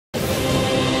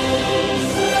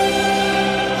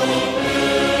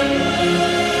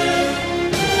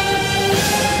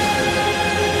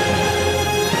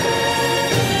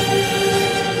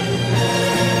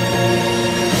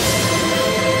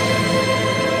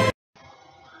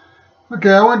Okay,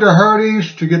 I went to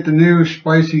Hardees to get the new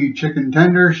spicy chicken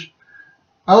tenders.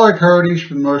 I like Hardees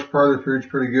for the most part. Their food's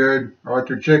pretty good. I like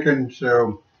their chicken,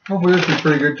 so hopefully this is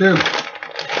pretty good too.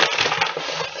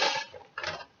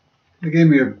 They gave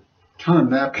me a ton of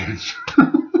napkins.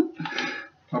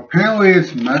 Apparently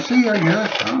it's messy, I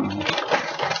guess. I don't know.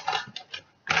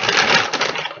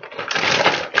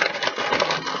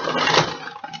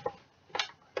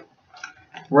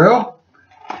 Well,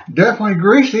 definitely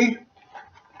greasy.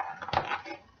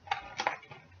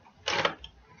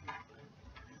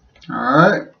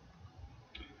 Alright.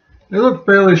 They look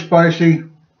fairly spicy,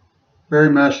 very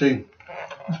messy.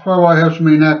 That's probably why I have so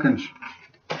many napkins.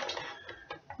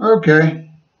 Okay.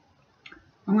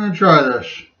 I'm going to try this.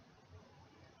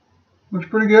 Looks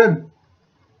pretty good.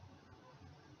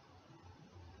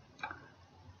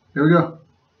 Here we go.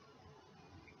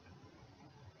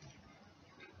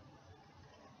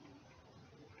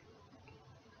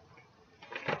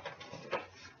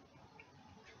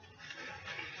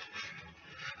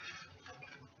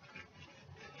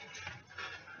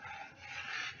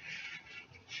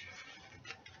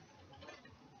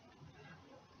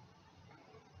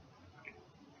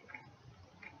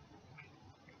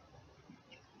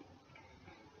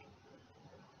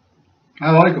 I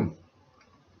like them.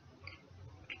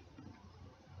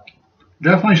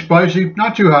 Definitely spicy,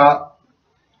 not too hot.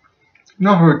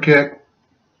 Enough of a kick.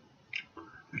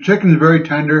 The chicken is very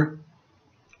tender.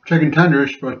 Chicken tender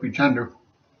is supposed to be tender.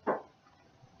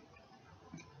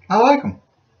 I like them.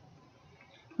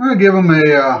 I'm going to give them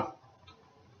a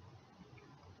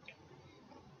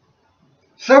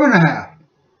 7.5.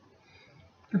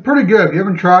 They're pretty good. If you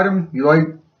haven't tried them, you like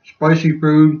spicy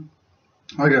food,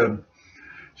 like a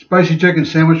spicy chicken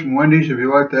sandwich from Wendy's, if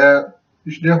you like that,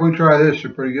 you should definitely try this.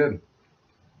 They're pretty good.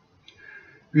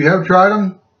 If you have tried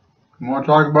them and want to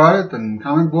talk about it, then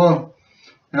comment below.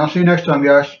 And I'll see you next time,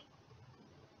 guys.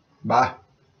 Bye.